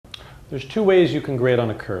There's two ways you can grade on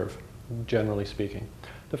a curve, generally speaking.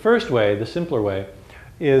 The first way, the simpler way,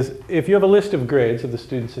 is if you have a list of grades of the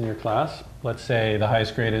students in your class, let's say the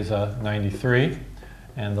highest grade is a 93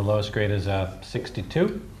 and the lowest grade is a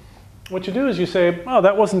 62. What you do is you say, oh,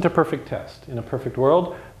 that wasn't a perfect test. In a perfect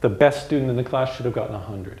world, the best student in the class should have gotten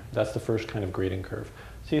 100. That's the first kind of grading curve.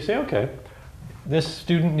 So you say, okay, this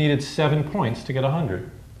student needed 7 points to get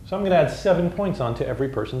 100. So I'm going to add 7 points onto every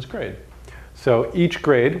person's grade. So each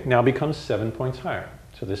grade now becomes 7 points higher.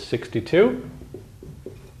 So this 62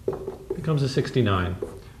 becomes a 69.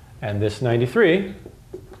 And this 93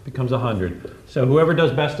 becomes 100. So whoever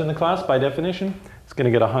does best in the class, by definition, is going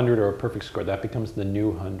to get 100 or a perfect score. That becomes the new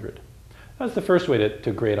 100. That's the first way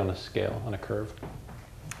to grade on a scale, on a curve.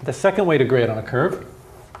 The second way to grade on a curve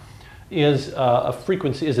is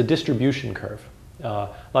a distribution curve. A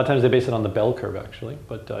lot of times they base it on the bell curve, actually,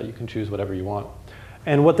 but you can choose whatever you want.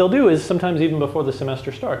 And what they'll do is sometimes even before the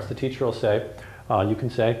semester starts, the teacher will say, you can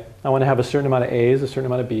say, I want to have a certain amount of A's, a certain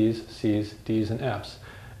amount of B's, C's, D's, and F's.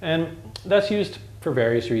 And that's used for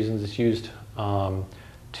various reasons. It's used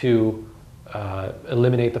to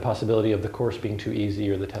eliminate the possibility of the course being too easy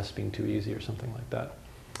or the test being too easy or something like that.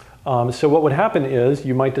 So what would happen is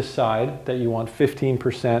you might decide that you want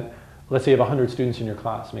 15%, let's say you have 100 students in your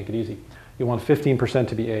class, make it easy. You want 15%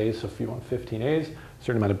 to be A's, so if you want 15 A's, a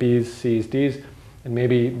certain amount of B's, C's, D's, and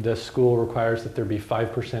maybe the school requires that there be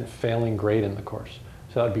 5% failing grade in the course.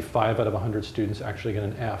 So that would be 5 out of 100 students actually get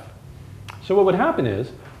an F. So what would happen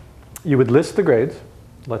is you would list the grades.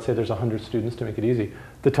 Let's say there's 100 students to make it easy.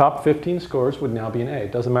 The top 15 scores would now be an A.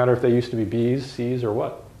 It doesn't matter if they used to be B's, C's, or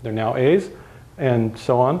what. They're now A's, and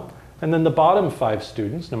so on. And then the bottom 5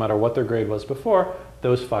 students, no matter what their grade was before,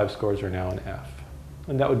 those 5 scores are now an F.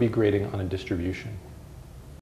 And that would be grading on a distribution.